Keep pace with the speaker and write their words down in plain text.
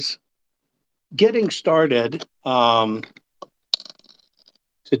getting started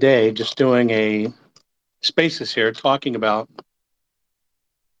today, just doing a spaces here, talking about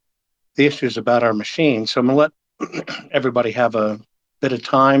the issues about our machine. So I'm going to let everybody have a bit of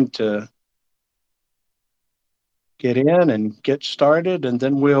time to get in and get started, and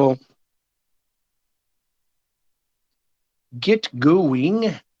then we'll get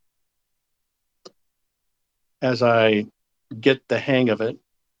going as I get the hang of it.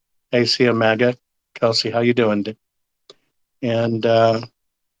 Hey, Sia Maga, Kelsey, how you doing? And we'll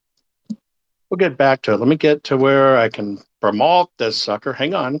get back to it. Let me get to where I can promote this sucker.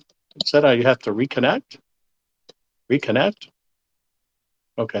 Hang on. It said I have to reconnect. Reconnect.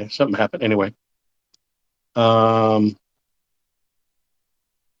 Okay, something happened. Anyway, let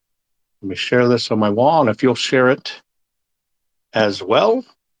me share this on my wall, and if you'll share it as well,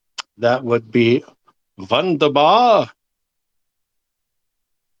 that would be wunderbar.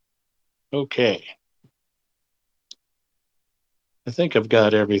 Okay, I think I've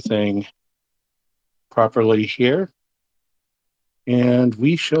got everything properly here, and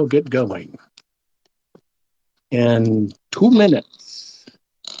we shall get going in 2 minutes.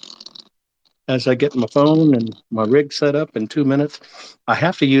 As I get my phone and my rig set up in 2 minutes, I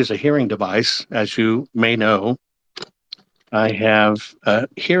have to use a hearing device. As you may know, I have a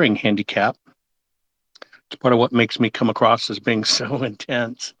hearing handicap. It's part of what makes me come across as being so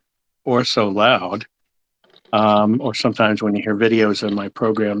intense or so loud. Or sometimes when you hear videos in my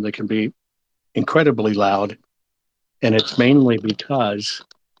program, they can be incredibly loud. And it's mainly because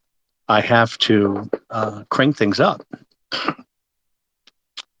I have to crank things up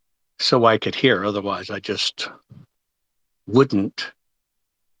so I could hear. Otherwise, I just wouldn't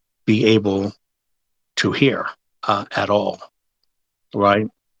be able to hear at all. Right.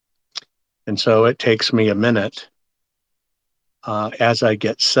 And so it takes me a minute as I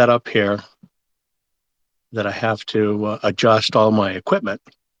get set up here that I have to adjust all my equipment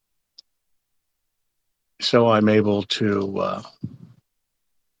so I'm able to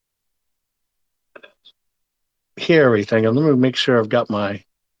hear everything. And let me make sure I've got my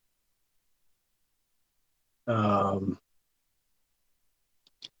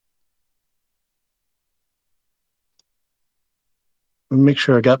make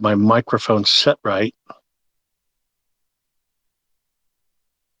sure I got my microphone set right.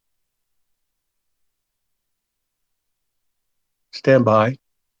 Stand by.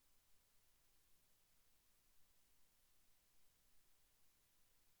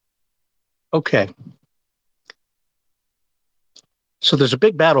 Okay. So there's a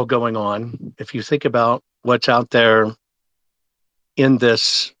big battle going on. If you think about what's out there in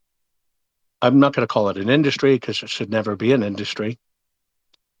this, I'm not going to call it an industry because it should never be an industry,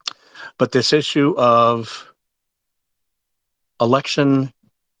 but this issue of election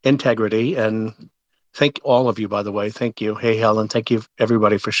integrity, and thank all of you, by the way. Thank you. Hey, Helen, thank you,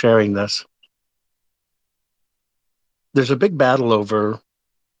 everybody, for sharing this. There's a big battle over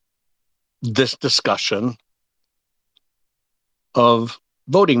this discussion of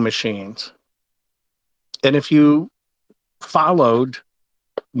voting machines. And if you followed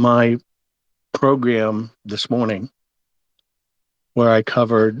my program this morning, where I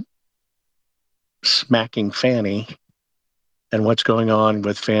covered smacking Fannie and what's going on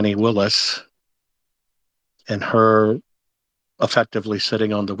with Fannie Willis and her effectively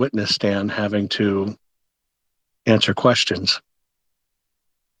sitting on the witness stand having to answer questions.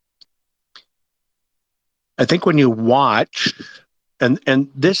 I think when you watch, and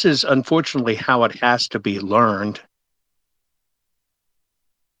this is unfortunately how it has to be learned,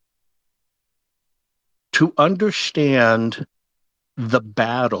 to understand the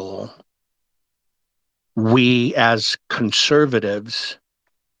battle we as conservatives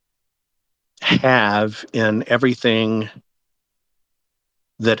have in everything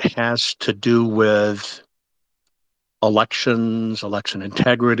that has to do with elections, election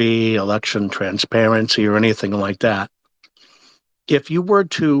integrity, election transparency, or anything like that. If you were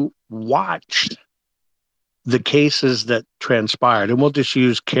to watch the cases that transpired, and we'll just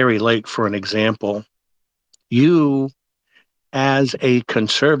use Kari Lake for an example, you as a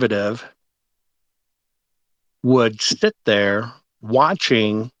conservative would sit there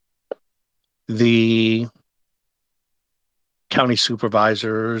watching the county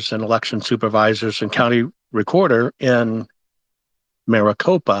supervisors and election supervisors and county recorder in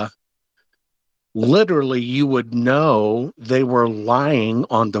Maricopa. Literally, you would know they were lying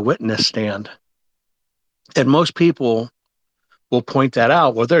on the witness stand. And most people will point that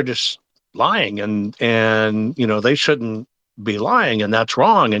out. Well, they're just lying and you know, they shouldn't be lying, and that's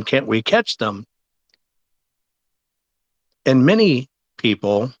wrong, and can't we catch them? And many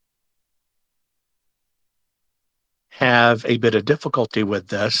people have a bit of difficulty with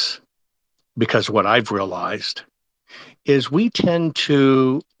this, because what I've realized is we tend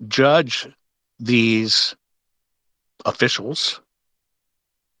to judge these officials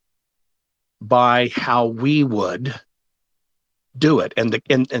by how we would do it.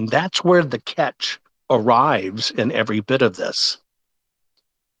 And that's where the catch arrives in every bit of this,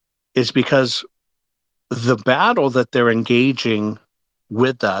 is because the battle that they're engaging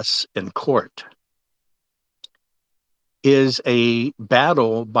with us in court is a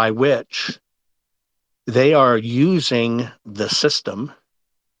battle by which they are using the system,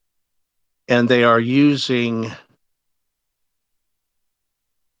 and they are using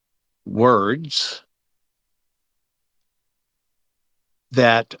words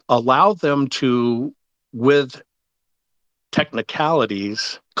that allow them to, with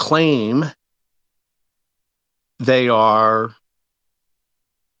technicalities, claim they are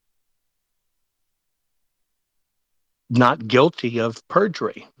not guilty of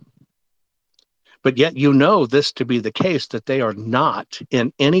perjury. But yet you know this to be the case, that they are not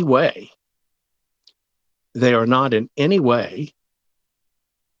in any way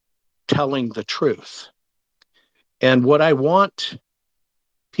telling the truth. And what I want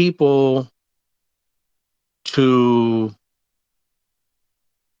people to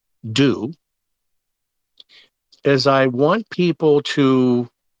do is I want people to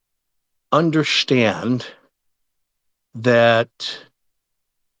understand that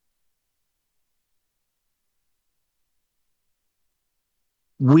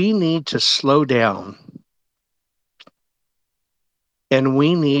we need to slow down, and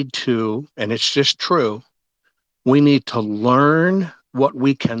we need to, and it's just true, we need to learn what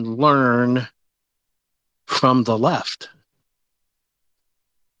we can learn from the left.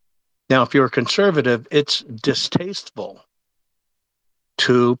 Now, if you're a conservative, it's distasteful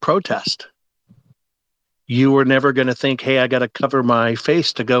to protest. You were never going to think, hey, I got to cover my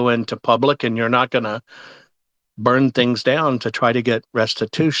face to go into public, and you're not going to burn things down to try to get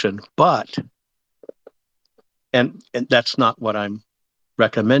restitution. But, and that's not what I'm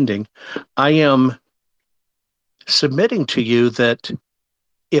recommending. I am submitting to you that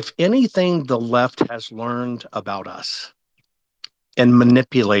if anything the left has learned about us and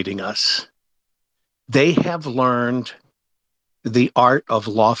manipulating us, they have learned the art of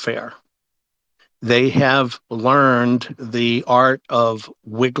lawfare. They have learned the art of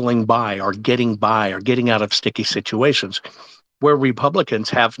wiggling by, or getting out of sticky situations, where Republicans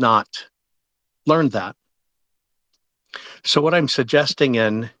have not learned that. So what I'm suggesting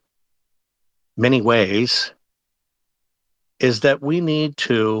in many ways is that we need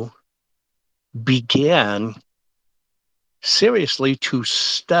to begin seriously to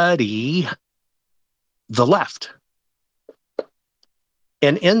study the left.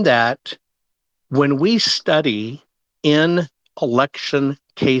 And in that, when we study in election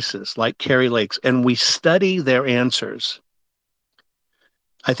cases like Kari Lake's, and we study their answers,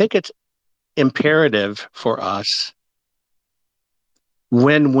 I think it's imperative for us,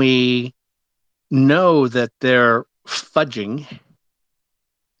 when we know that they're fudging,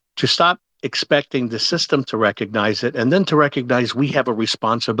 to stop expecting the system to recognize it, and then to recognize we have a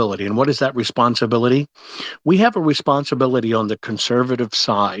responsibility. And what is that responsibility? We have a responsibility on the conservative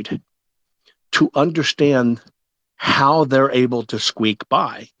side to understand how they're able to squeak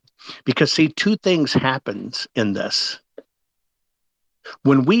by. Because see, two things happens in this.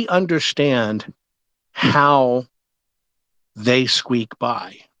 When we understand how they squeak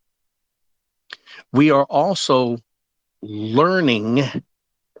by, we are also learning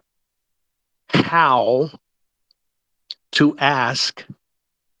how to ask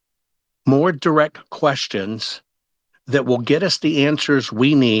more direct questions that will get us the answers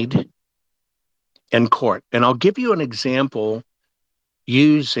we need in court. And I'll give you an example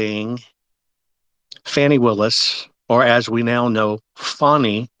using Fani Willis, or as we now know,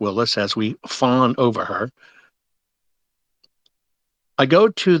 Fani Willis, as we fawn over her. I go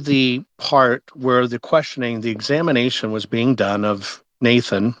to the part where the questioning, the examination was being done of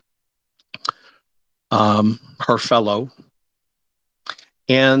Nathan, her fellow,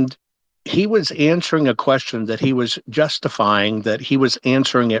 and he was answering a question that he was justifying that he was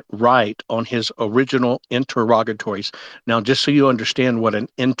answering it right on his original interrogatories. Now, just so you understand what an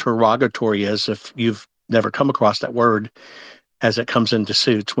interrogatory is, if you've never come across that word as it comes into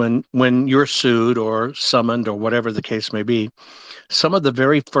suits, when you're sued or summoned or whatever the case may be, some of the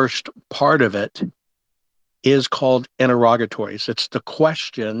very first part of it is called interrogatories. It's the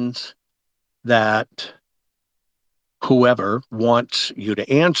questions that whoever wants you to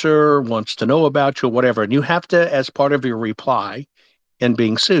answer, wants to know about you, whatever. And you have to, as part of your reply in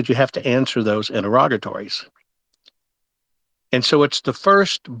being sued, you have to answer those interrogatories. And so it's the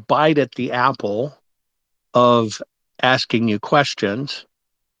first bite at the apple of asking you questions.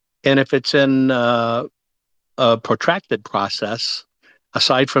 And if it's in a protracted process,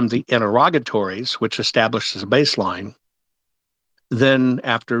 aside from the interrogatories, which establishes a baseline, then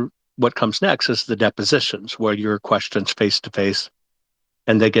after what comes next is the depositions, where your questions face to face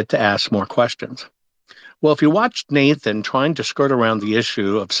and they get to ask more questions. Well, if you watch Nathan trying to skirt around the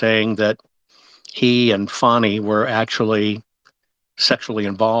issue of saying that he and Fani were actually sexually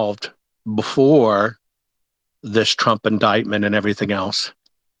involved before this Trump indictment and everything else,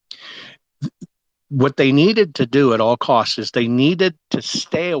 what they needed to do at all costs is they needed to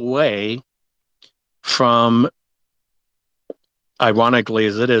stay away from, ironically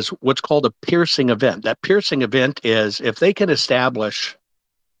as it is, what's called a piercing event. That piercing event is if they can establish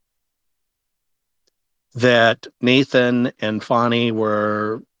that Nathan and Fani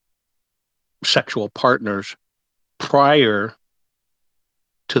were sexual partners prior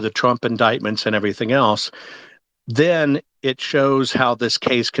to the Trump indictments and everything else, then it shows how this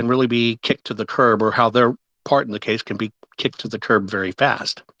case can really be kicked to the curb, or how their part in the case can be kicked to the curb very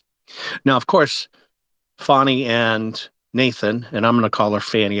fast. Now, of course, Fani and Nathan, and I'm going to call her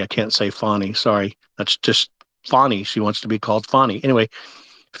Fanny. I can't say Fani. Sorry. That's just Fani. She wants to be called Fani. Anyway,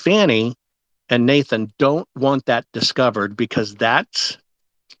 Fanny and Nathan don't want that discovered, because that's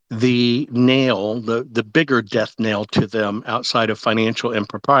the nail, the bigger death nail to them outside of financial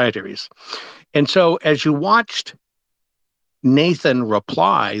improprieties. And so as you watched Nathan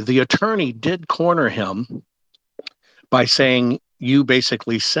reply, the attorney did corner him by saying, you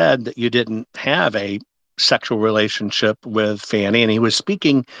basically said that you didn't have a sexual relationship with Fanny. And he was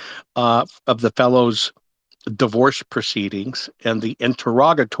speaking of the fellow's divorce proceedings and the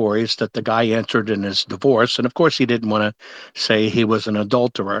interrogatories that the guy answered in his divorce. And of course, he didn't want to say he was an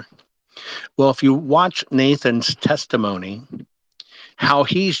adulterer. Well, if you watch Nathan's testimony, how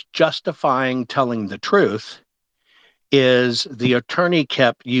he's justifying telling the truth is the attorney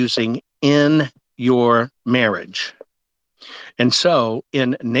kept using "in your marriage." And so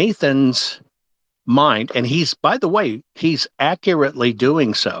in Nathan's mind, and he's, by the way, he's accurately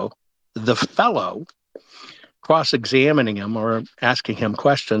doing so, the fellow cross-examining him or asking him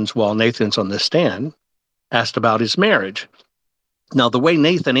questions while Nathan's on the stand asked about his marriage. Now, the way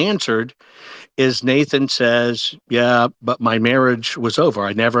Nathan answered is Nathan says, yeah, but my marriage was over.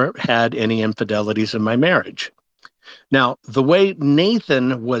 I never had any infidelities in my marriage. Now, the way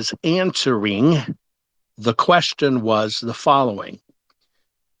Nathan was answering the question was the following.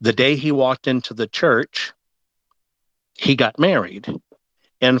 The day he walked into the church, he got married.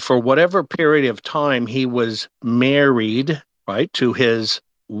 And for whatever period of time he was married, right, to his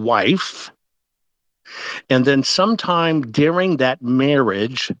wife. And then sometime during that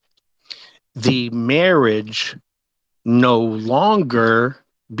marriage, the marriage no longer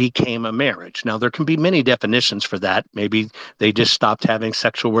became a marriage. Now, there can be many definitions for that. Maybe they just stopped having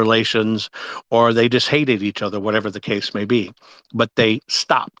sexual relations, or they just hated each other, whatever the case may be. But they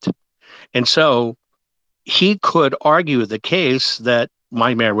stopped. And so he could argue the case that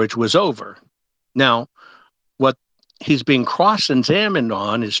my marriage was over. Now, what he's being cross-examined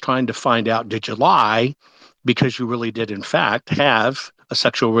on is trying to find out, did you lie because you really did, in fact, have a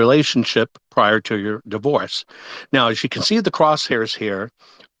sexual relationship prior to your divorce? Now, as you can see the crosshairs here,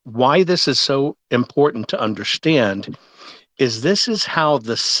 why this is so important to understand is this is how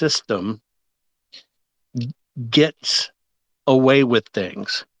the system gets away with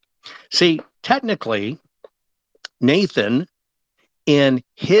things. See, technically, Nathan, in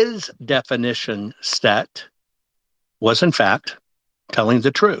his definition set, was in fact telling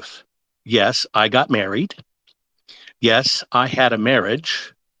the truth. Yes, I got married. Yes, I had a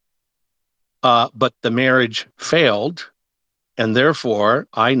marriage, but the marriage failed, and therefore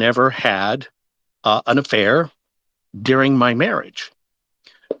I never had an affair during my marriage.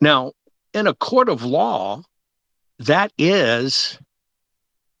 Now, in a court of law, that is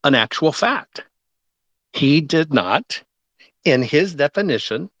an actual fact. He did not, in his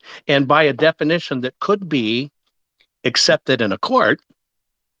definition, and by a definition that could be accepted in a court,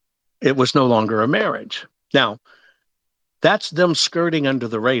 it was no longer a marriage. Now, that's them skirting under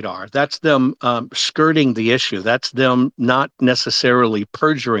the radar. That's them skirting the issue. That's them not necessarily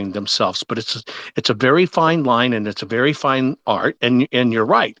perjuring themselves. But it's a very fine line, and it's a very fine art. And you're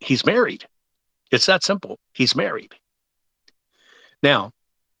right. He's married. It's that simple. He's married. Now,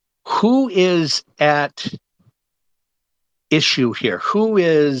 who is at issue here? Who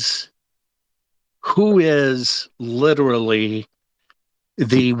is literally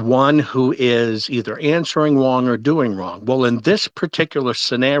the one who is either answering wrong or doing wrong? Well, in this particular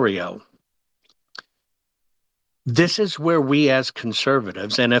scenario, This is where we as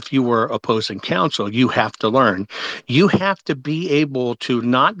conservatives, and if you were opposing counsel, you have to learn. You have to be able to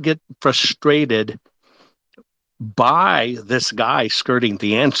not get frustrated by this guy skirting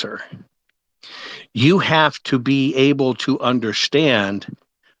the answer. You have to be able to understand,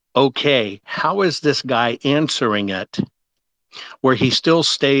 okay, how is this guy answering it where he still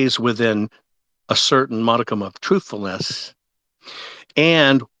stays within a certain modicum of truthfulness?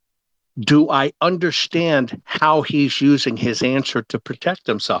 And do I understand how he's using his answer to protect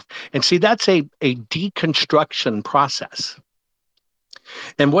himself? And see, that's a deconstruction process.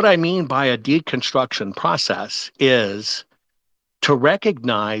 And what I mean by a deconstruction process is to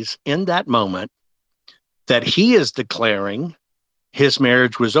recognize in that moment that he is declaring his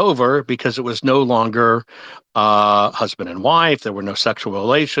marriage was over because it was no longer husband and wife. There were no sexual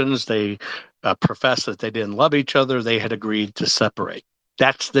relations. They professed that they didn't love each other. They had agreed to separate.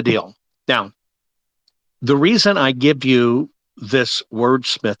 That's the deal. Now, the reason I give you this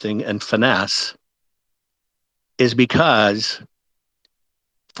wordsmithing and finesse is because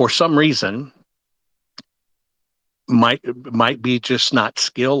for some reason, might be just not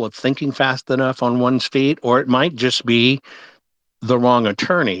skill of thinking fast enough on one's feet, or it might just be the wrong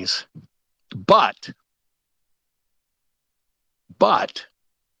attorneys. But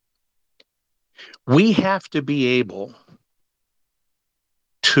we have to be able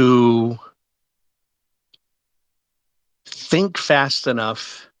to think fast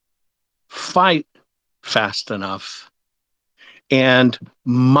enough, fight fast enough, and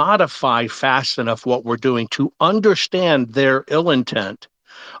modify fast enough what we're doing to understand their ill intent,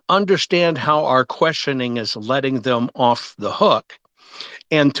 understand how our questioning is letting them off the hook,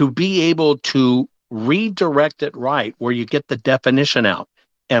 and to be able to redirect it right where you get the definition out.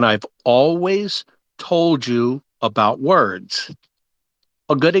 And I've always told you about words.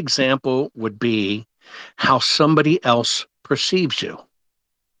 A good example would be how somebody else perceives you.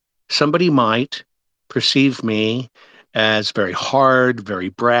 Somebody might perceive me as very hard, very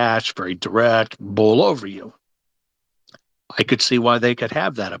brash, very direct, bowl over you. I could see why they could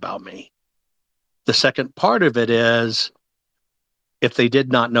have that about me. The second part of it is if they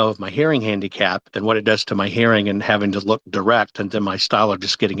did not know of my hearing handicap and what it does to my hearing and having to look direct and then my style of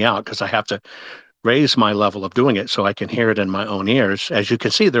just getting out because I have to raise my level of doing it so I can hear it in my own ears. As you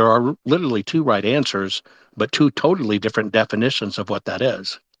can see, there are literally two right answers, but two totally different definitions of what that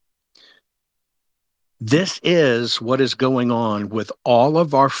is. This is what is going on with all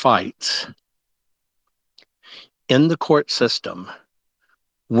of our fights in the court system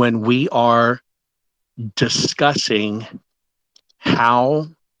when we are discussing how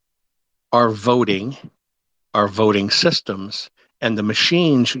our voting systems and the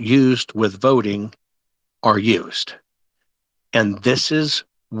machines used with voting are used. And this is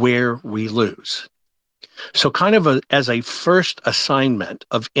where we lose. So kind of as a first assignment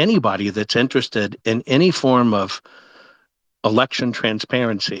of anybody that's interested in any form of election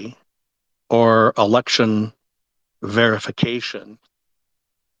transparency or election verification,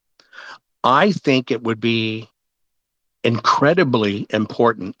 I think it would be incredibly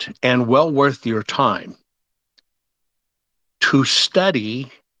important and well worth your time to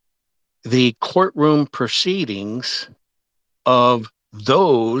study the courtroom proceedings of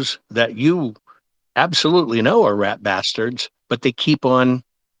those that you absolutely know are rat bastards, but they keep on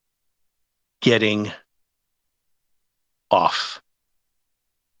getting off.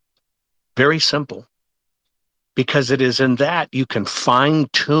 Very simple. Because it is in that you can fine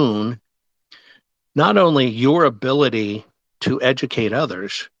tune not only your ability to educate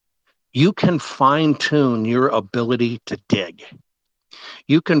others, you can fine tune your ability to dig.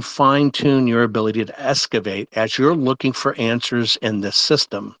 You can fine tune your ability to excavate as you're looking for answers in this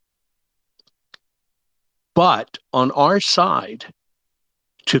system. But on our side,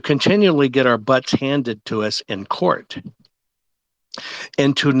 to continually get our butts handed to us in court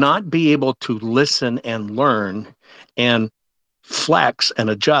and to not be able to listen and learn and flex and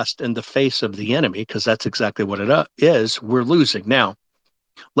adjust in the face of the enemy, because that's exactly what it is, we're losing. Now,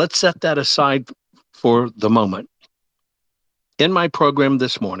 let's set that aside for the moment. In my program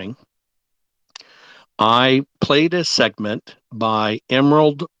this morning, I played a segment by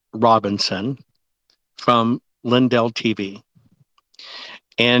Emerald Robinson from Lindell TV.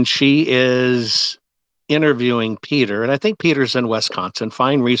 And she is interviewing Peter. And I think Peter's in Wisconsin,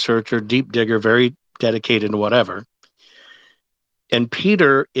 fine researcher, deep digger, very dedicated to whatever. And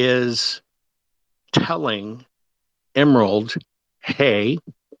Peter is telling Emerald, hey,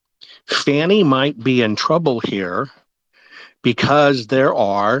 Fannie might be in trouble here because there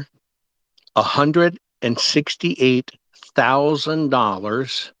are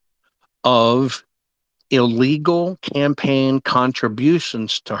 $168,000 of illegal campaign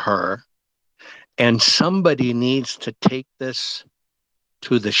contributions to her, and somebody needs to take this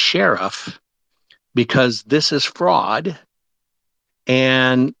to the sheriff because this is fraud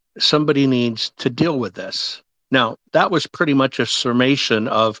and somebody needs to deal with this. Now, that was pretty much a summation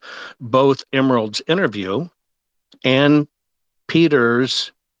of both Emerald's interview and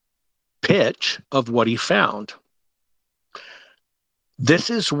Peter's pitch of what he found. This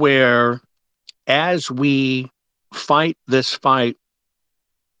is where, as we fight this fight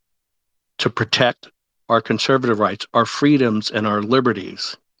to protect our conservative rights, our freedoms, and our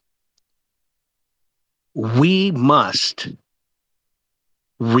liberties, we must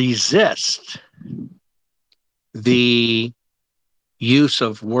resist the use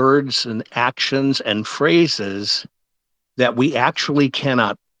of words and actions and phrases that we actually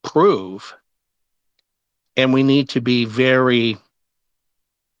cannot prove. And we need to be very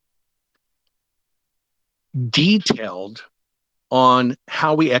detailed on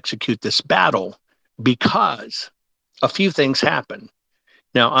how we execute this battle, because a few things happen.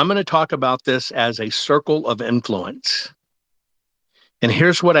 Now, I'm going to talk about this as a circle of influence. And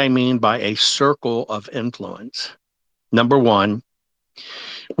here's what I mean by a circle of influence. Number one,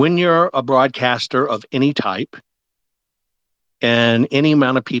 when you're a broadcaster of any type and any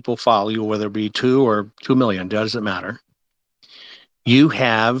amount of people follow you, whether it be 2 or 2 million, doesn't matter, you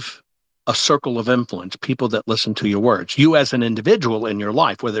have a circle of influence, people that listen to your words. You as an individual in your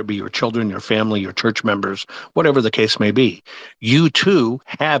life, whether it be your children, your family, your church members, whatever the case may be, you too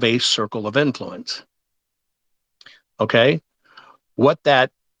have a circle of influence. Okay? What that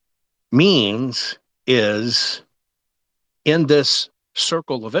means is, in this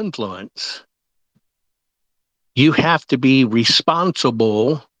circle of influence, you have to be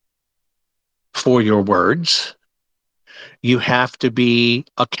responsible for your words. You have to be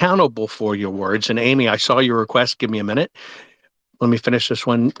accountable for your words. And Amy, I saw your request. Give me a minute. Let me finish this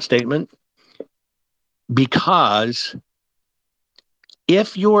one statement. Because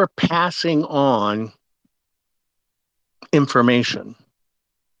if you're passing on information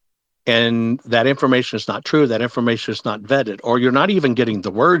and that information is not true, that information is not vetted, or you're not even getting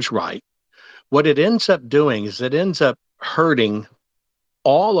the words right, what it ends up doing is it ends up hurting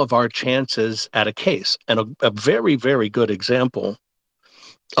all of our chances at a case. And a very, very good example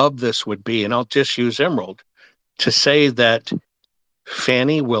of this would be, and I'll just use Emerald, to say that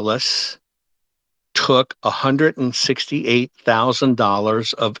Fani Willis took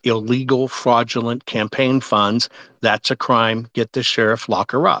 $168,000 of illegal, fraudulent campaign funds. That's a crime. Get the sheriff,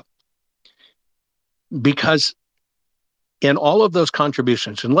 lock her up. Because in all of those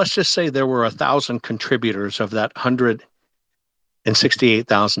contributions, and let's just say there were 1,000 contributors of that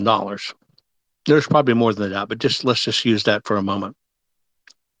 $168,000. There's probably more than that, but let's just use that for a moment.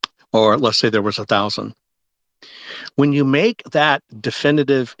 Or let's say there was 1,000. When you make that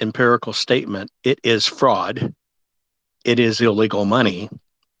definitive empirical statement, it is fraud, it is illegal money,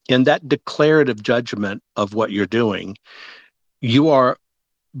 in that declarative judgment of what you're doing, you are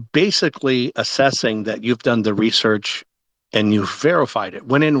basically assessing that you've done the research and you've verified it.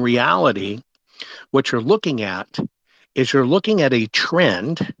 When in reality, what you're looking at is you're looking at a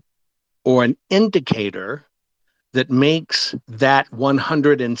trend or an indicator that makes that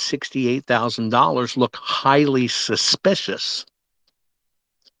 $168,000 look highly suspicious.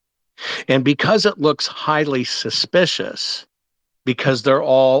 And because it looks highly suspicious, because they're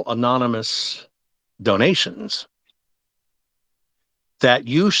all anonymous donations, that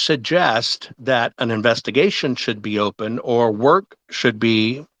you suggest that an investigation should be open or work should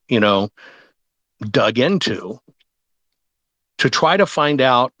be, dug into to try to find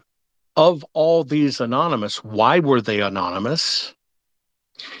out, of all these anonymous, why were they anonymous?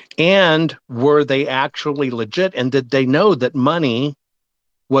 And were they actually legit? And did they know that money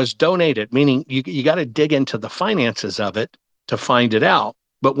was donated? Meaning you got to dig into the finances of it to find it out.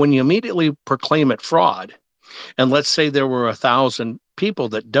 But when you immediately proclaim it fraud, and let's say there were 1,000 people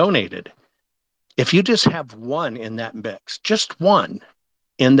that donated, if you just have one in that mix, just one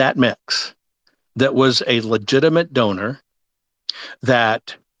in that mix that was a legitimate donor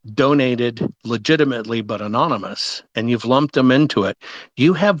that donated legitimately but anonymous, and you've lumped them into it,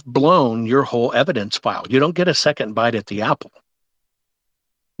 you have blown your whole evidence file. You don't get a second bite at the apple.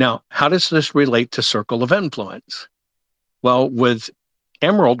 Now, how does this relate to circle of influence? Well, with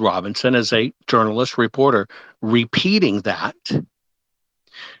Emerald Robinson as a journalist, reporter, repeating that,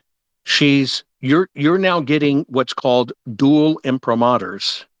 you're now getting what's called dual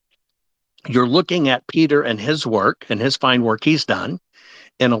imprimaturs. You're looking at Peter and his work and his fine work he's done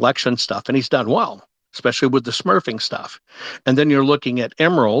in election stuff, and he's done well. especially with the smurfing stuff. And then you're looking at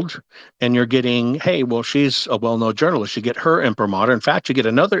Emerald and you're getting, hey, well, she's a well-known journalist. You get her imprimatur. In fact, you get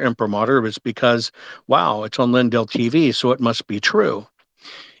another imprimatur. It's because, wow, it's on Lindell TV, so it must be true.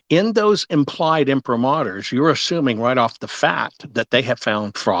 In those implied imprimaturs, you're assuming right off the fact that they have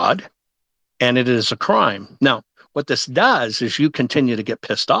found fraud and it is a crime. Now, what this does is you continue to get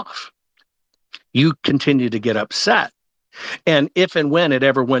pissed off. You continue to get upset. And if and when it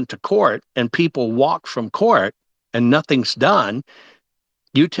ever went to court and people walk from court and nothing's done,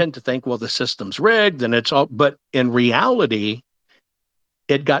 you tend to think, well, the system's rigged and it's all, but in reality,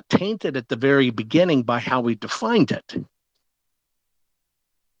 it got tainted at the very beginning by how we defined it.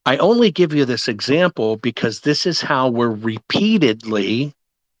 I only give you this example because this is how we're repeatedly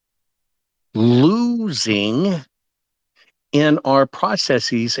losing in our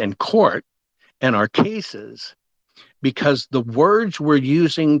processes in court and our cases because the words we're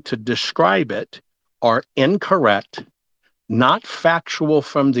using to describe it are incorrect, not factual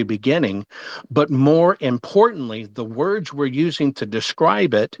from the beginning, but more importantly, the words we're using to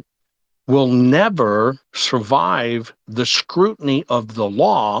describe it will never survive the scrutiny of the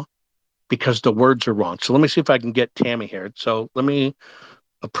law because the words are wrong. So let me see if I can get Tammy here. So let me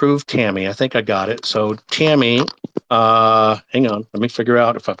approve Tammy. I think I got it. So Tammy, hang on, let me figure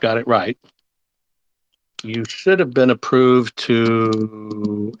out if I've got it right. You should have been approved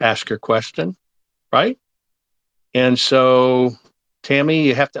to ask your question, right? And so, Tammy,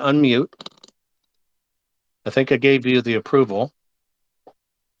 you have to unmute. I think I gave you the approval.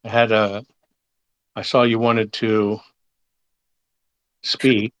 I saw you wanted to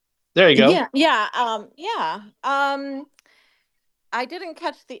speak. There you go. I didn't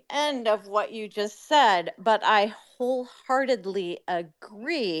catch the end of what you just said, but I wholeheartedly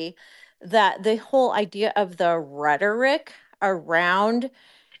agree that the whole idea of the rhetoric around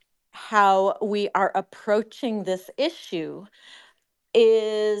how we are approaching this issue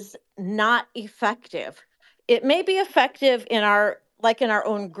is not effective. It may be effective in our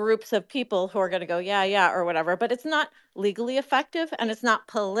own groups of people who are going to go, yeah, yeah, or whatever, but it's not legally effective and it's not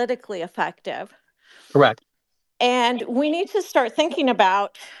politically effective. Correct. And we need to start thinking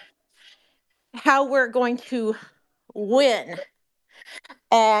about how we're going to win.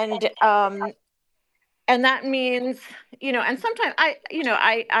 And and that means, and sometimes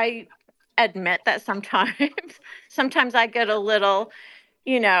I admit that sometimes sometimes I get a little,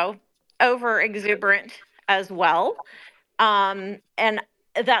 you know, over exuberant as well. And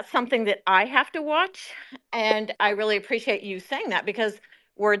that's something that I have to watch. And I really appreciate you saying that because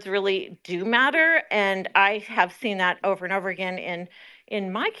words really do matter. And I have seen that over and over again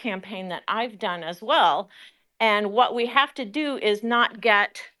in my campaign that I've done as well. And what we have to do is not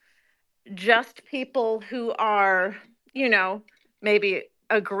get just people who are, you know, maybe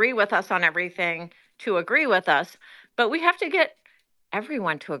agree with us on everything to agree with us, but we have to get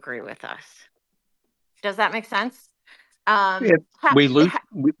everyone to agree with us. Does that make sense? Yeah, Ha, we lose. ha,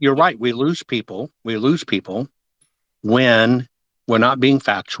 You're right. We lose people. We lose people when we're not being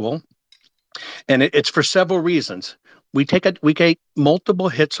factual, and it's for several reasons. We get multiple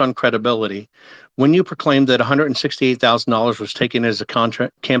hits on credibility when you proclaim that $168,000 was taken as a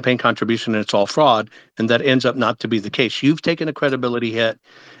campaign contribution and it's all fraud, and that ends up not to be the case. You've taken a credibility hit,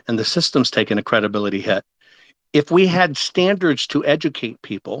 and the system's taken a credibility hit. If we had standards to educate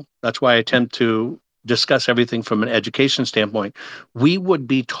people, that's why I attempt to discuss everything from an education standpoint, we would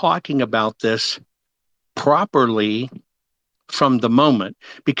be talking about this properly from the moment.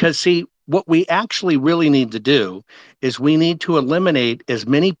 Because, see, what we actually really need to do is we need to eliminate as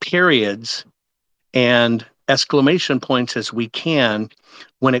many periods and exclamation points as we can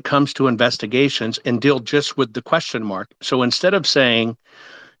when it comes to investigations and deal just with the question mark. So instead of saying,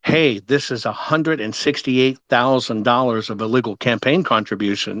 hey, this is $168,000 of illegal campaign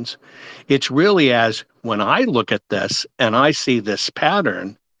contributions, it's really as when I look at this and I see this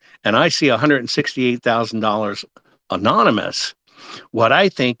pattern and I see $168,000 anonymous, what I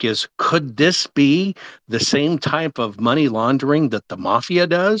think is, could this be the same type of money laundering that the mafia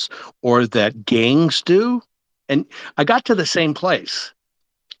does or that gangs do? And I got to the same place.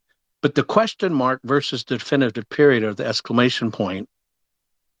 But the question mark versus the definitive period or the exclamation point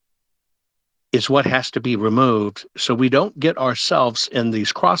is what has to be removed so we don't get ourselves in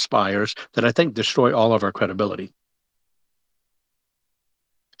these crossfires that I think destroy all of our credibility.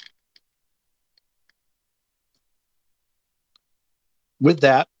 With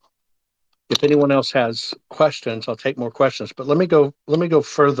that, if anyone else has questions, I'll take more questions. But let me go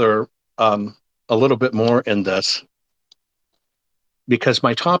further a little bit more in this because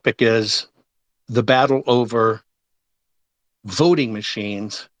my topic is the battle over voting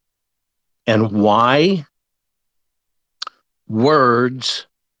machines and why words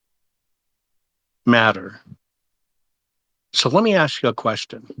matter. So let me ask you a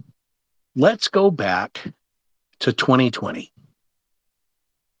question. Let's go back to 2020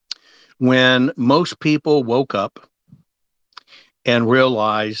 when most people woke up and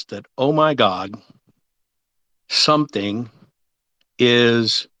realized that, oh my God, something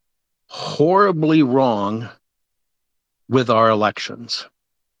is horribly wrong with our elections.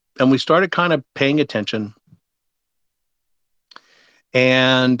 And we started kind of paying attention,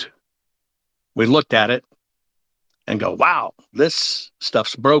 and we looked at it and go, wow, this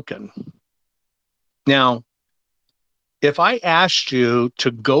stuff's broken. Now, if I asked you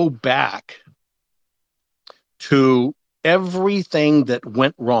to go back to everything that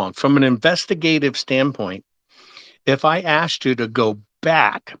went wrong from an investigative standpoint, if I asked you to go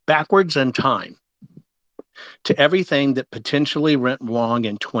backwards in time to everything that potentially went wrong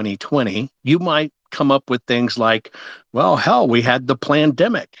in 2020, you might come up with things like, well, hell, we had the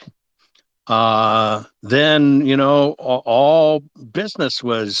pandemic. Then, all business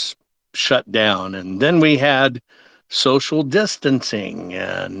was shut down. And then we had social distancing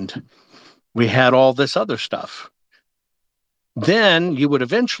and we had all this other stuff. Then you would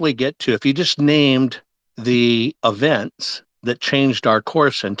eventually get to, if you just named the events that changed our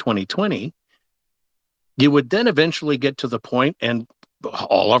course in 2020, you would then eventually get to the point, and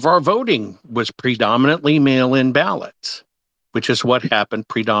all of our voting was predominantly mail-in ballots, which is what happened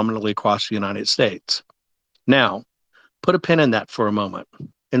predominantly across the United States. Now, put a pin in that for a moment,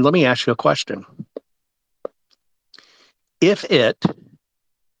 and let me ask you a question. If it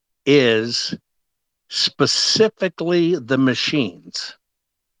is specifically the machines,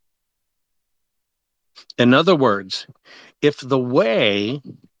 in other words, if the way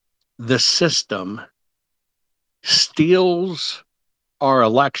the system steals our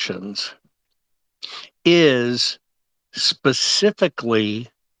elections is specifically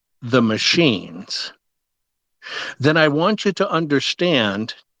the machines, then I want you to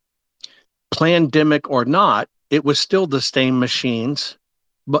understand, pandemic or not, it was still the same machines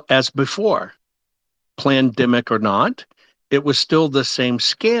as before. Pandemic or not, it was still the same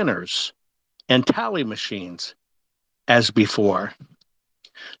scanners and tally machines as before.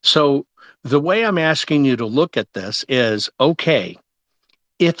 So the way I'm asking you to look at this is, okay,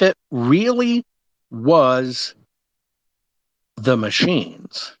 if it really was the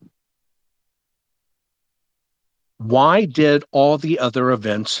machines, why did all the other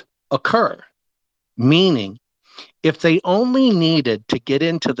events occur? Meaning, if they only needed to get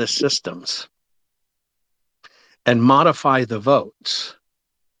into the systems and modify the votes,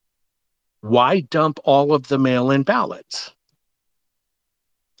 why dump all of the mail-in ballots?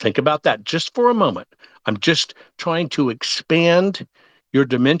 Think about that just for a moment. I'm just trying to expand your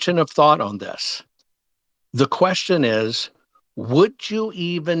dimension of thought on this. The question is, would you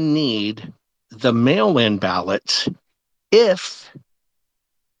even need the mail-in ballots if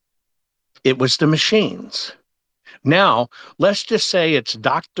it was the machines? Now, let's just say it's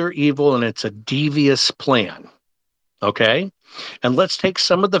Dr. Evil and it's a devious plan, okay? And let's take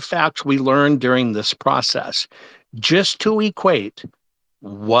some of the facts we learned during this process just to equate,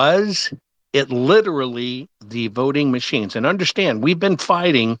 was it literally the voting machines? And understand, we've been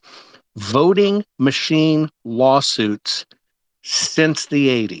fighting voting machine lawsuits since the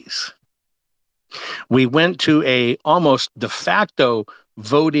 80s. We went to a almost de facto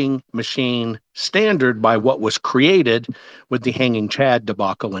voting machine standard by what was created with the Hanging Chad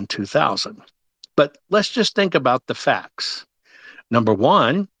debacle in 2000. But let's just think about the facts. Number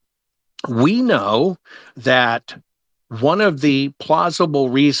one, we know that one of the plausible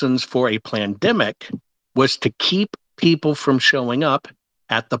reasons for a pandemic was to keep people from showing up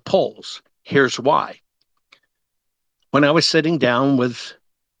at the polls. Here's why. When I was sitting down with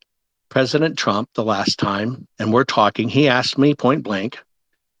President Trump the last time, and we're talking, he asked me point blank,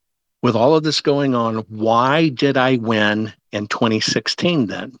 with all of this going on, why did I win in 2016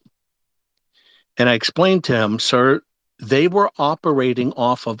 then? And I explained to him, sir, they were operating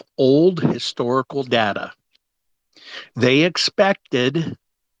off of old historical data. They expected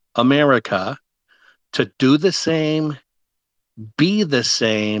America to do the same, be the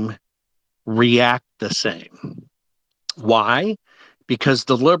same, react the same. Why? Because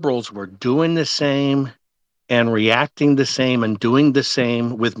the liberals were doing the same and reacting the same and doing the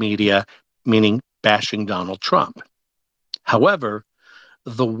same with media, meaning bashing Donald Trump. However,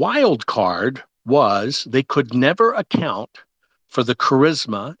 the wild card was they could never account for the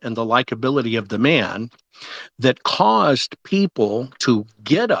charisma and the likability of the man that caused people to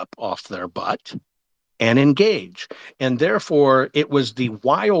get up off their butt and engage. And therefore, it was the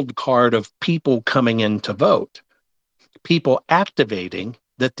wild card of people coming in to vote, people activating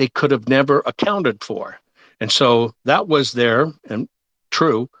that they could have never accounted for. And so that was and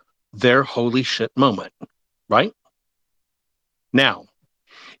true, their holy shit moment, right? Now,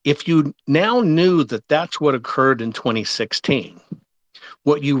 if you now knew that that's what occurred in 2016,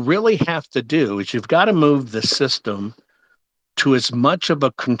 what you really have to do is you've got to move the system to as much of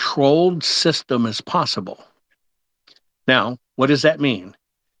a controlled system as possible. Now, what does that mean?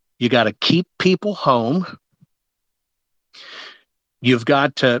 You got to keep people home. You've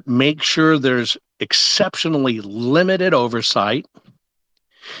got to make sure there's exceptionally limited oversight.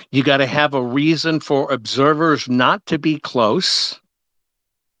 You got to have a reason for observers not to be close.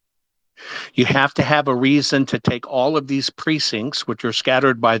 You have to have a reason to take all of these precincts, which are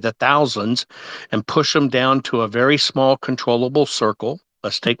scattered by the thousands, and push them down to a very small controllable circle.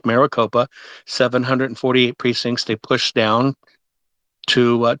 Let's take Maricopa, 748 precincts. They push down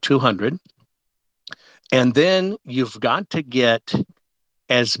to 200. And then you've got to get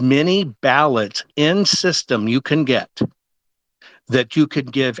as many ballots in system you can get that you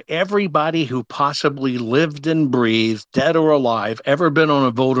could give everybody who possibly lived and breathed, dead or alive, ever been on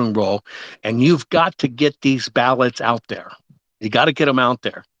a voting roll, and you've got to get these ballots out there. You got to get them out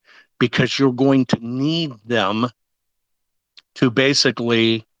there because you're going to need them to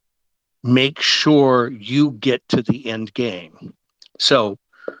basically make sure you get to the end game. So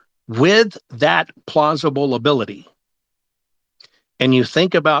with that plausible ability, and you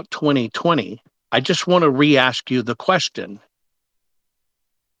think about 2020, I just want to re-ask you the question.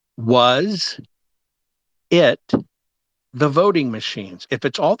 Was it the voting machines? If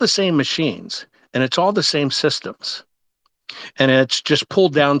it's all the same machines and it's all the same systems and it's just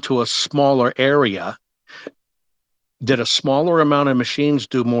pulled down to a smaller area, did a smaller amount of machines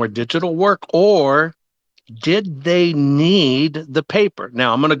do more digital work, or did they need the paper?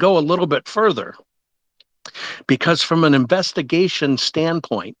 Now, I'm going to go a little bit further because from an investigation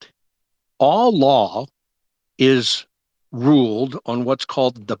standpoint, all law is ruled on what's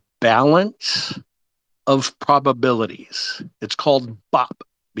called the balance of probabilities. It's called BOP,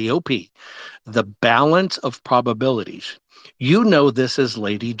 B-O-P, the balance of probabilities. You know this as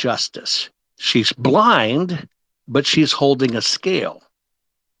Lady Justice. She's blind, but she's holding a scale.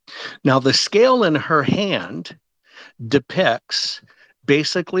 Now, the scale in her hand depicts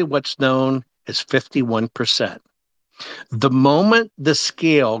basically what's known as 51%. The moment the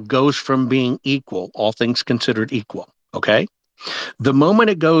scale goes from being equal, all things considered equal, okay? The moment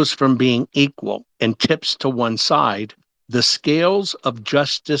it goes from being equal and tips to one side, the scales of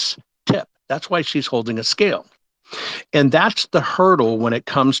justice tip. That's why she's holding a scale. And that's the hurdle when it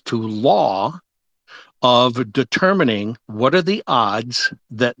comes to law of determining what are the odds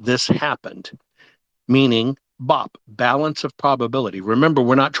that this happened, meaning BOP, balance of probability. Remember,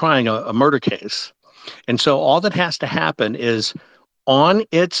 we're not trying a murder case. And so all that has to happen is on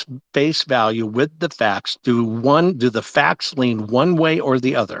its face value with the facts, do the facts lean one way or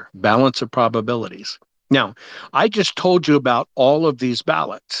the other? Balance of probabilities. Now, I just told you about all of these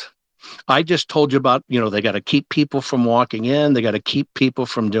ballots. I just told you about, they got to keep people from walking in. They got to keep people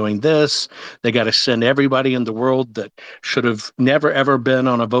from doing this. They got to send everybody in the world that should have never, ever been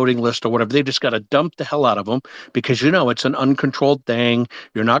on a voting list or whatever. They just got to dump the hell out of them because, it's an uncontrolled thing.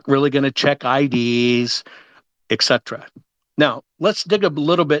 You're not really going to check IDs, etc. Now, let's dig a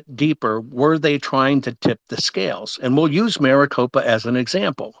little bit deeper. Were they trying to tip the scales? And we'll use Maricopa as an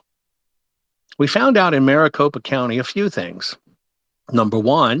example. We found out in Maricopa County a few things. Number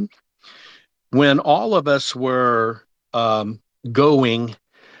one, when all of us were going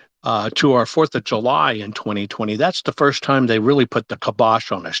to our 4th of July in 2020, that's the first time they really put the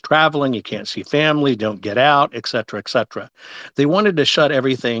kibosh on us. Traveling, you can't see family, don't get out, et cetera, et cetera. They wanted to shut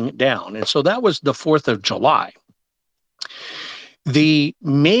everything down. And so that was the 4th of July. The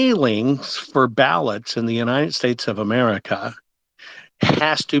mailings for ballots in the United States of America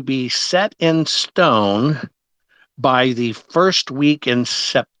has to be set in stone by the first week in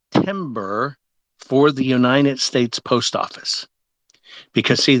September for the United States Post Office.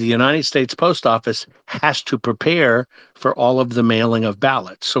 Because, see, the United States Post Office has to prepare for all of the mailing of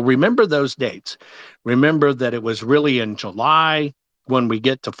ballots. So remember those dates. Remember that it was really in July. When we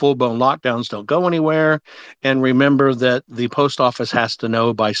get to full-blown lockdowns, don't go anywhere. And remember that the post office has to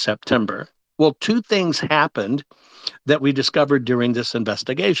know by September. Well, two things happened that we discovered during this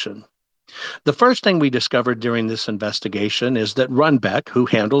investigation. The first thing we discovered during this investigation is that Runbeck, who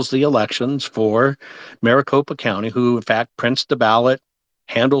handles the elections for Maricopa County, who in fact prints the ballot,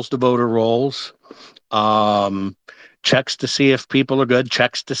 handles the voter rolls, checks to see if people are good,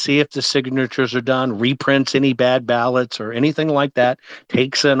 checks to see if the signatures are done, reprints any bad ballots or anything like that,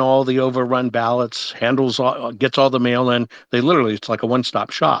 takes in all the overrun ballots, gets all the mail in. It's like a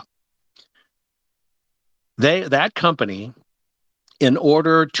one-stop shop. That company, in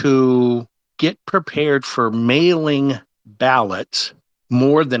order to get prepared for mailing ballots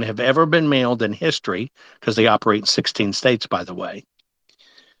more than have ever been mailed in history, because they operate in 16 states, by the way,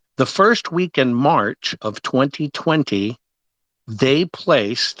 the first week in March of 2020, they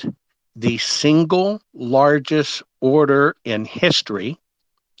placed the single largest order in history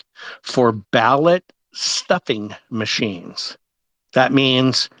for ballot stuffing machines. That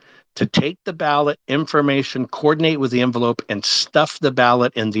means to take the ballot information, coordinate with the envelope, and stuff the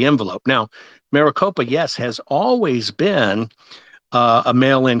ballot in the envelope. Now, Maricopa, yes, has always been a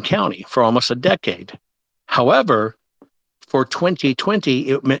mail-in county for almost a decade. However, for 2020,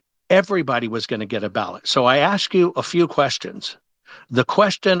 it meant everybody was going to get a ballot. So I ask you a few questions. The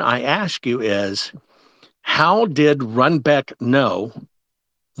question I ask you is, how did Runbeck know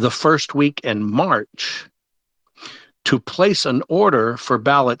the first week in March to place an order for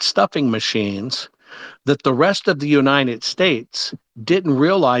ballot stuffing machines that the rest of the United States didn't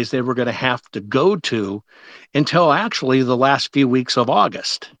realize they were going to have to go to until actually the last few weeks of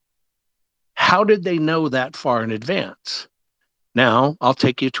August? How did they know that far in advance? Now, I'll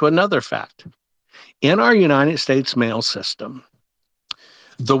take you to another fact. In our United States mail system,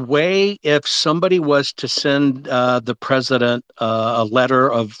 the way if somebody was to send the president a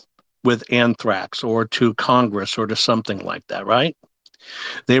letter with anthrax, or to Congress, or to something like that, right?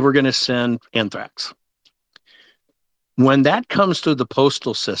 They were going to send anthrax. When that comes through the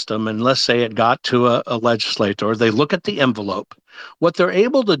postal system, and let's say it got to a legislator, they look at the envelope. What they're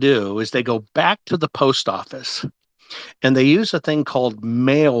able to do is they go back to the post office and they use a thing called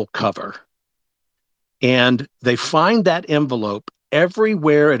mail cover. And they find that envelope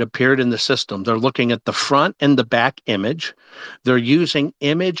everywhere it appeared in the system. They're looking at the front and the back image. They're using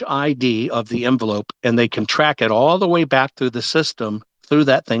image ID of the envelope, and they can track it all the way back through the system through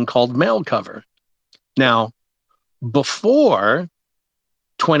that thing called mail cover. Now, before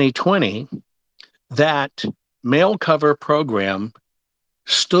 2020, that mail cover program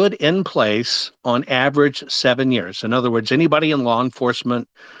stood in place on average 7 years. In other words, anybody in law enforcement,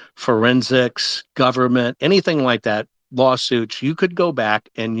 forensics, government, anything like that, lawsuits, you could go back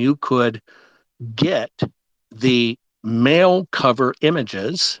and you could get the mail cover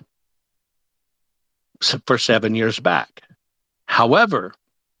images for 7 years back. However,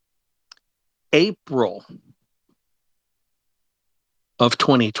 April of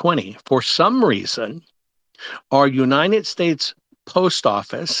 2020, for some reason, our United States Post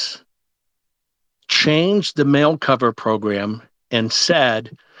Office changed the mail cover program and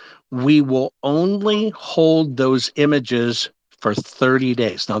said, we will only hold those images for 30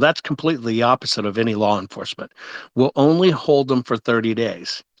 days. Now, that's completely the opposite of any law enforcement. We'll only hold them for 30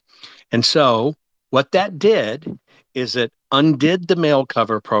 days. And so what that did is it undid the mail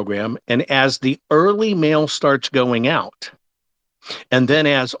cover program. And as the early mail starts going out, and then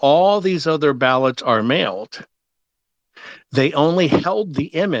as all these other ballots are mailed, they only held the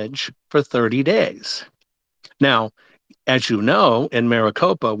image for 30 days. Now, as you know, in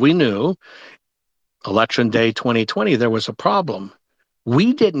Maricopa, we knew Election Day 2020, there was a problem.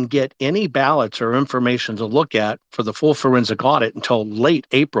 We didn't get any ballots or information to look at for the full forensic audit until late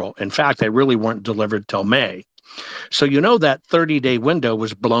April. In fact, they really weren't delivered till May. So you know that 30-day window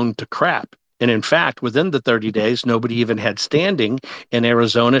was blown to crap. And in fact, within the 30 days, nobody even had standing in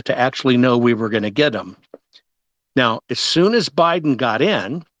Arizona to actually know we were going to get them. Now, as soon as Biden got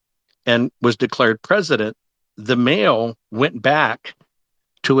in and was declared president, the mail went back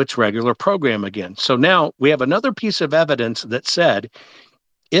to its regular program again. So now we have another piece of evidence that said,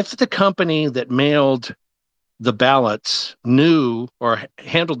 if the company that mailed the ballots knew, or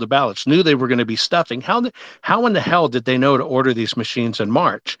handled the ballots, knew they were going to be stuffing, how in the hell did they know to order these machines in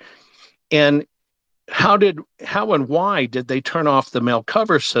March? And how and why did they turn off the mail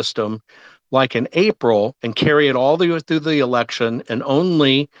cover system like in April and carry it all the way through the election, and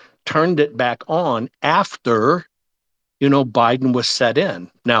only turned it back on after, Biden was set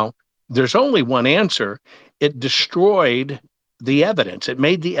in? Now, there's only one answer. It destroyed the evidence. It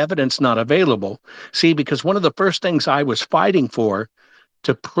made the evidence not available. See, because one of the first things I was fighting for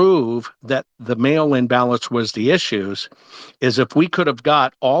to prove that the mail-in ballots was the issues is if we could have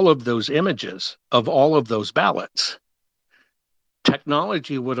got all of those images of all of those ballots,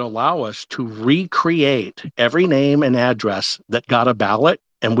 technology would allow us to recreate every name and address that got a ballot,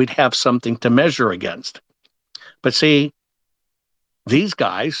 and we'd have something to measure against. But see, these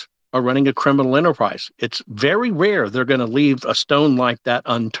guys are running a criminal enterprise. It's very rare they're going to leave a stone like that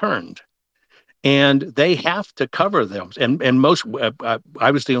unturned. And they have to cover them. And most,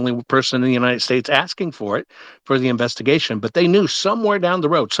 I was the only person in the United States asking for it for the investigation, but they knew somewhere down the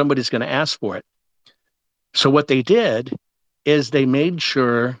road somebody's going to ask for it. So what they did is they made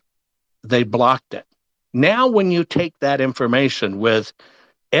sure they blocked it. Now, when you take that information with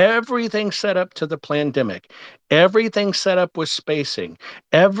everything set up to the pandemic, everything set up with spacing,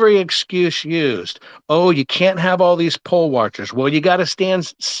 every excuse used. Oh, you can't have all these poll watchers. Well, you got to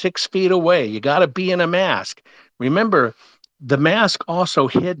stand 6 feet away. You got to be in a mask. Remember, the mask also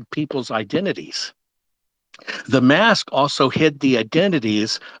hid people's identities. The mask also hid the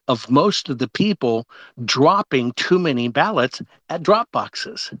identities of most of the people dropping too many ballots at drop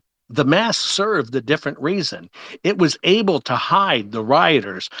boxes. The mask served a different reason. It was able to hide the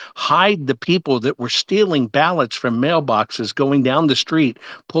rioters, hide the people that were stealing ballots from mailboxes, going down the street,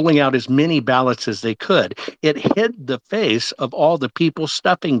 pulling out as many ballots as they could. It hid the face of all the people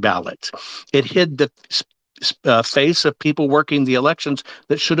stuffing ballots. It hid the face of people working the elections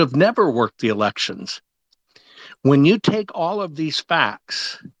that should have never worked the elections. When you take all of these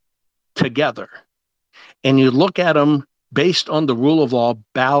facts together and you look at them based on the rule of law,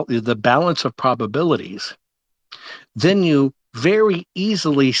 the balance of probabilities, then you very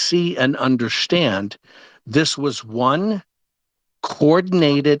easily see and understand this was one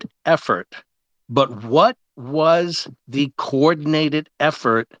coordinated effort. But what was the coordinated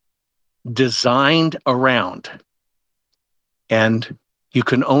effort designed around? And you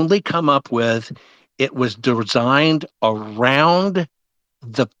can only come up with it was designed around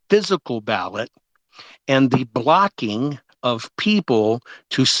the physical ballot and the blocking of people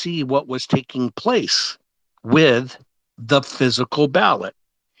to see what was taking place with the physical ballot.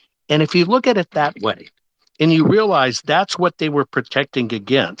 And if you look at it that way, and you realize that's what they were protecting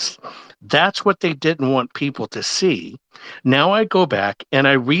against, that's what they didn't want people to see. Now I go back and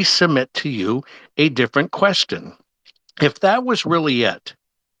I resubmit to you a different question. If that was really it,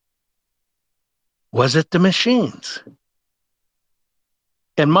 was it the machines?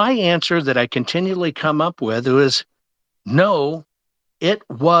 And my answer that I continually come up with was no, it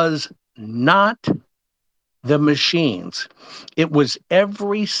was not the machines. It was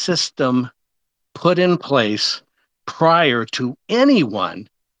every system put in place prior to anyone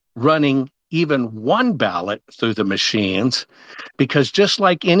running even one ballot through the machines, because just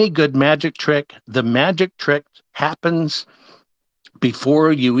like any good magic trick, the magic trick happens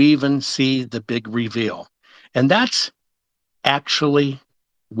before you even see the big reveal. And that's actually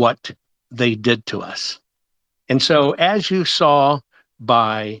what they did to us. And so, as you saw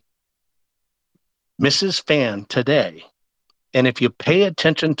by Mrs. Fan today, and if you pay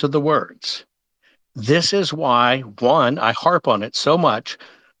attention to the words, this is why, one, I harp on it so much,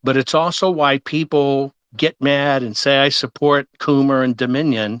 but it's also why people get mad and say, I support Coomer and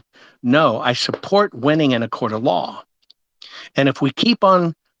Dominion. No, I support winning in a court of law. And if we keep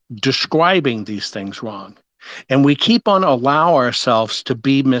on describing these things wrong, and we keep on allow ourselves to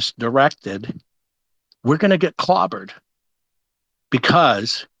be misdirected, we're going to get clobbered.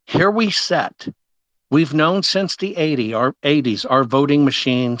 Because here we sit. We've known since the 80s, our voting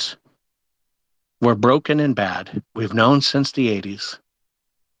machines were broken and bad. We've known since the 80s.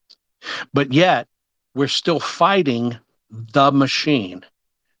 But yet, we're still fighting the machine.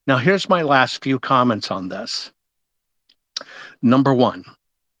 Now, here's my last few comments on this. Number one,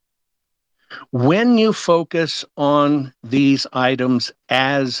 when you focus on these items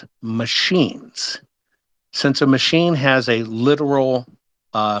as machines, since a machine has a literal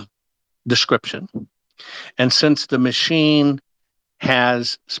description, and since the machine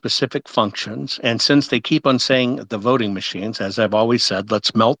has specific functions, and since they keep on saying the voting machines, as I've always said,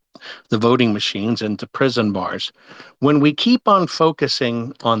 let's melt the voting machines into prison bars. When we keep on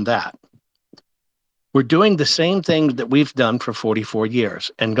focusing on that, we're doing the same thing that we've done for 44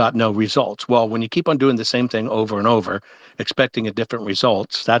 years and got no results. Well, when you keep on doing the same thing over and over, expecting a different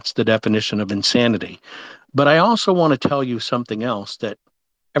results, that's the definition of insanity. But I also want to tell you something else that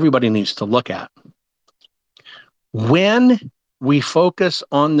everybody needs to look at. When we focus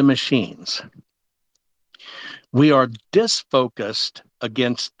on the machines, we are disfocused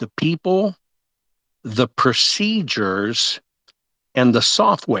against the people, the procedures, and the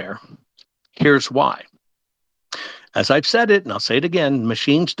software. Here's why. As I've said it, and I'll say it again,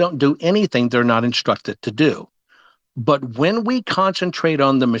 machines don't do anything they're not instructed to do. But when we concentrate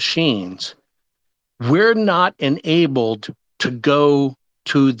on the machines, we're not enabled to go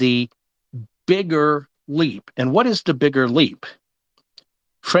to the bigger leap. And what is the bigger leap?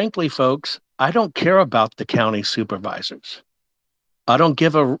 Frankly, folks, I don't care about the county supervisors. I don't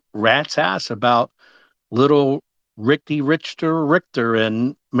give a rat's ass about little Richter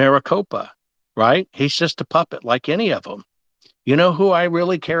in Maricopa, right? He's just a puppet like any of them. You know who I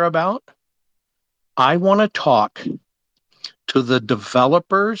really care about? I want to talk to the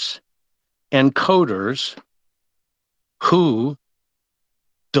developers and coders who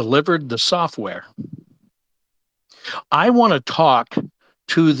delivered the software. I want to talk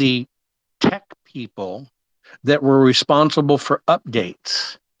to the tech people that were responsible for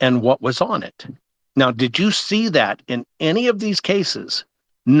updates and what was on it. Now, did you see that in any of these cases?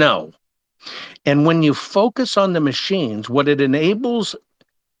 No. And when you focus on the machines, what it enables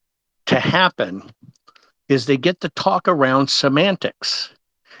to happen is they get to talk around semantics,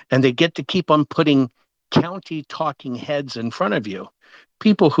 and they get to keep on putting county talking heads in front of you,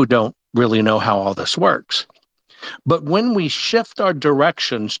 people who don't really know how all this works. But when we shift our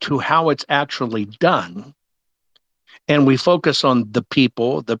directions to how it's actually done, and we focus on the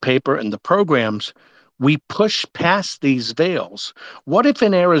people, the paper, and the programs, we push past these veils. What if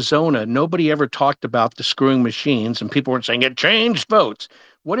in Arizona, nobody ever talked about the screwing machines and people were saying it changed votes?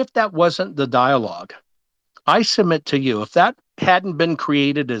 What if that wasn't the dialogue? I submit to you, if that hadn't been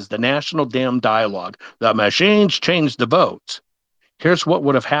created as the national damn dialogue, the machines changed the votes, here's what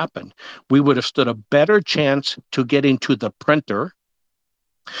would have happened. We would have stood a better chance to getting to the printer.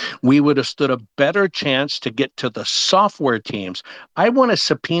 We would have stood a better chance to get to the software teams. I want to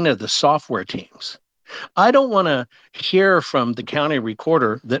subpoena the software teams. I don't want to hear from the county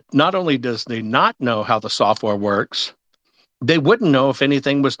recorder that not only does they not know how the software works, they wouldn't know if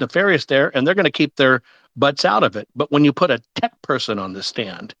anything was nefarious there, and they're going to keep their butts out of it. But when you put a tech person on the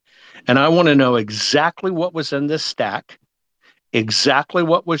stand, and I want to know exactly what was in this stack, exactly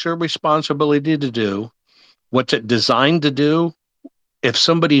what was your responsibility to do, what's it designed to do, if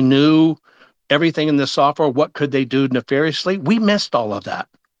somebody knew everything in the software, what could they do nefariously? We missed all of that.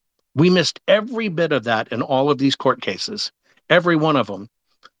 We missed every bit of that in all of these court cases, every one of them.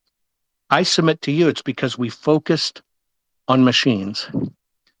 I submit to you, it's because we focused on machines.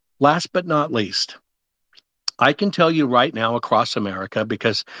 Last but not least, I can tell you right now across America,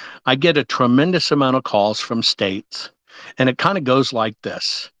 because I get a tremendous amount of calls from states, and it kind of goes like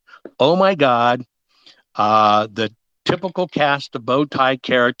this. Oh my God, the typical cast of bow tie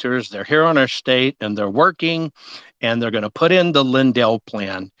characters, they're here on our state and they're working and they're going to put in the Lindell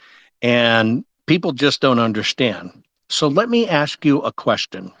plan, and people just don't understand. So let me ask you a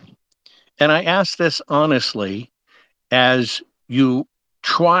question. And I ask this honestly as you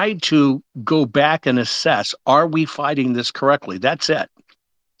try to go back and assess, are we fighting this correctly? That's it.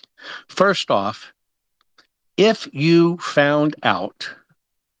 First off, if you found out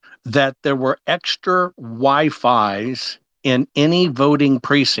that there were extra Wi-Fis in any voting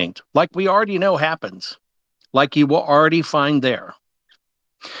precinct, like we already know happens, like you will already find there.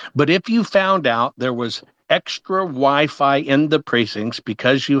 But if you found out there was extra Wi-Fi in the precincts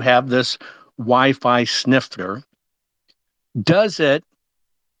because you have this Wi-Fi snifter, does it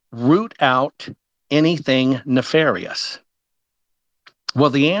root out anything nefarious? Well,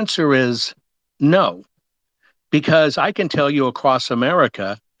 the answer is no, because I can tell you across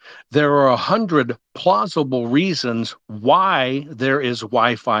America, there are 100 plausible reasons why there is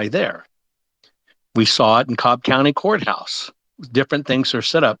Wi-Fi there. We saw it in Cobb County Courthouse. Different things are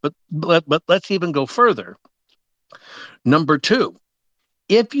set up, but let's even go further. Number two,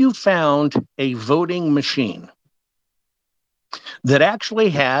 if you found a voting machine that actually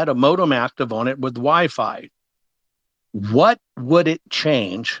had a modem active on it with Wi-Fi, what would it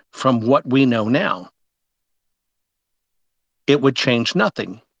change from what we know now? It would change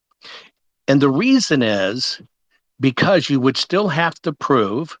nothing. And the reason is because you would still have to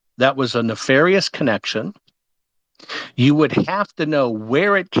prove that was a nefarious connection. You would have to know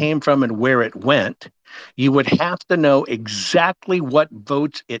where it came from and where it went. You would have to know exactly what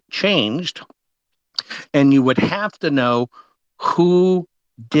votes it changed. And you would have to know who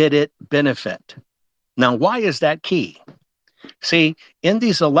did it benefit. Now, why is that key? See, in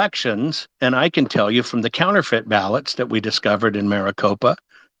these elections, and I can tell you from the counterfeit ballots that we discovered in Maricopa,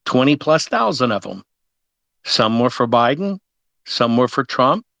 20 plus thousand of them. Some were for Biden, some were for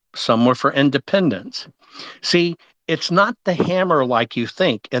Trump, some were for independents. See, it's not the hammer like you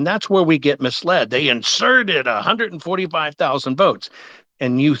think, and that's where we get misled. They inserted 145,000 votes,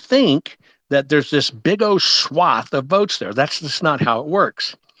 and you think that there's this big old swath of votes there. That's just not how it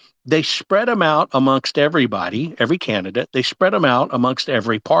works. They spread them out amongst everybody, every candidate. They spread them out amongst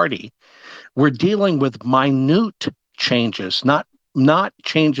every party. We're dealing with minute changes, not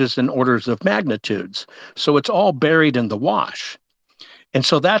changes in orders of magnitudes. So it's all buried in the wash. And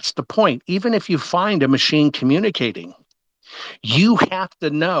so that's the point. Even if you find a machine communicating, You have to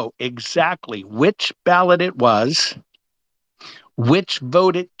know exactly which ballot it was, which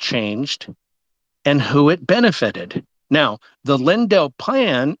vote it changed, and who it benefited. Now, the Lindell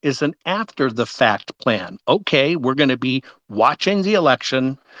plan is an after the fact plan. Okay, we're going to be watching the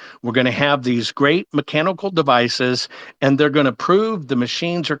election. We're going to have these great mechanical devices, and they're going to prove the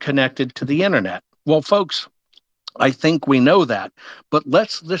machines are connected to the internet. Well, folks, I think we know that, but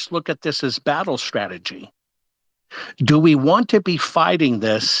let's just look at this as battle strategy. Do we want to be fighting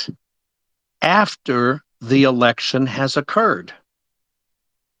this after the election has occurred?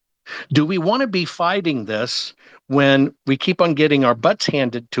 Do we want to be fighting this when we keep on getting our butts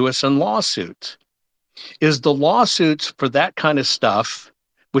handed to us in lawsuits? Is the lawsuits for that kind of stuff,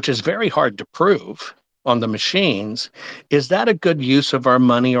 which is very hard to prove on the machines, is that a good use of our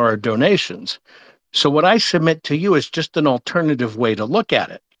money or our donations? So what I submit to you is just an alternative way to look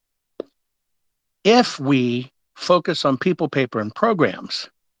at it. If we focus on people, paper, and programs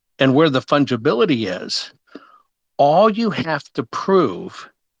and where the fungibility is, all you have to prove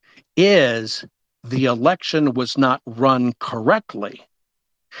is the election was not run correctly.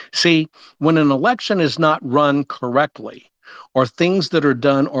 See, when an election is not run correctly, or things that are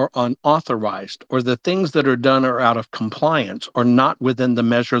done are unauthorized, or the things that are done are out of compliance or not within the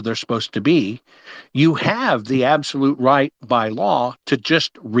measure they're supposed to be, you have the absolute right by law to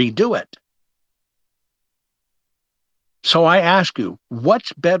just redo it. So I ask you,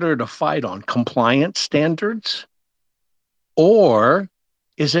 what's better to fight on, compliance standards? Or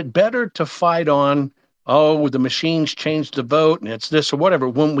is it better to fight on, oh, the machines changed the vote and it's this or whatever,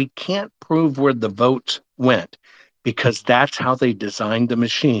 when we can't prove where the votes went? Because that's how they designed the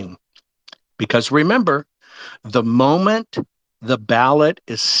machine. Because remember, the moment the ballot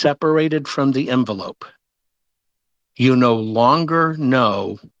is separated from the envelope, you no longer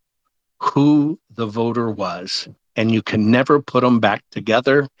know who the voter was, and you can never put them back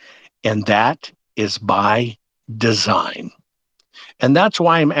together. And that is by design. And that's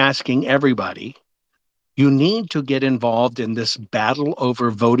why I'm asking everybody, you need to get involved in this battle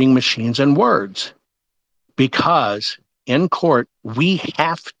over voting machines and words, because in court, we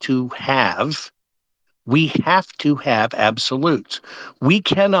have to have absolutes. We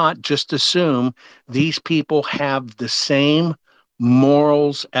cannot just assume these people have the same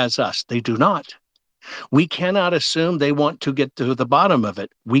morals as us. They do not. We cannot assume they want to get to the bottom of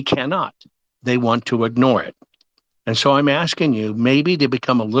it. We cannot. They want to ignore it. And so I'm asking you maybe to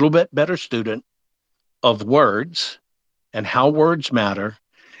become a little bit better student of words and how words matter.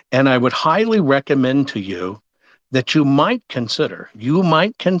 And I would highly recommend to you that you might consider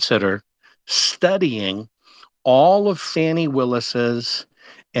studying all of Fannie Willis's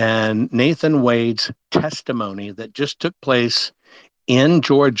and Nathan Wade's testimony that just took place in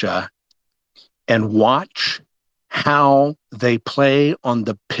Georgia, and watch how they play on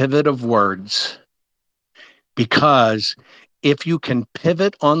the pivot of words. Because if you can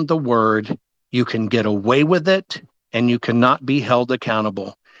pivot on the word, you can get away with it and you cannot be held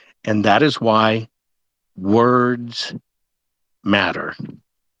accountable. And that is why words matter.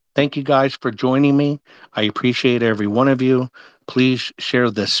 Thank you guys for joining me. I appreciate every one of you. Please share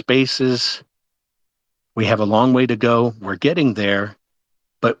the spaces. We have a long way to go. We're getting there,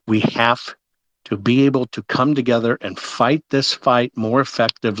 but we have to be able to come together and fight this fight more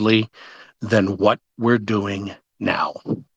effectively than what we're doing now.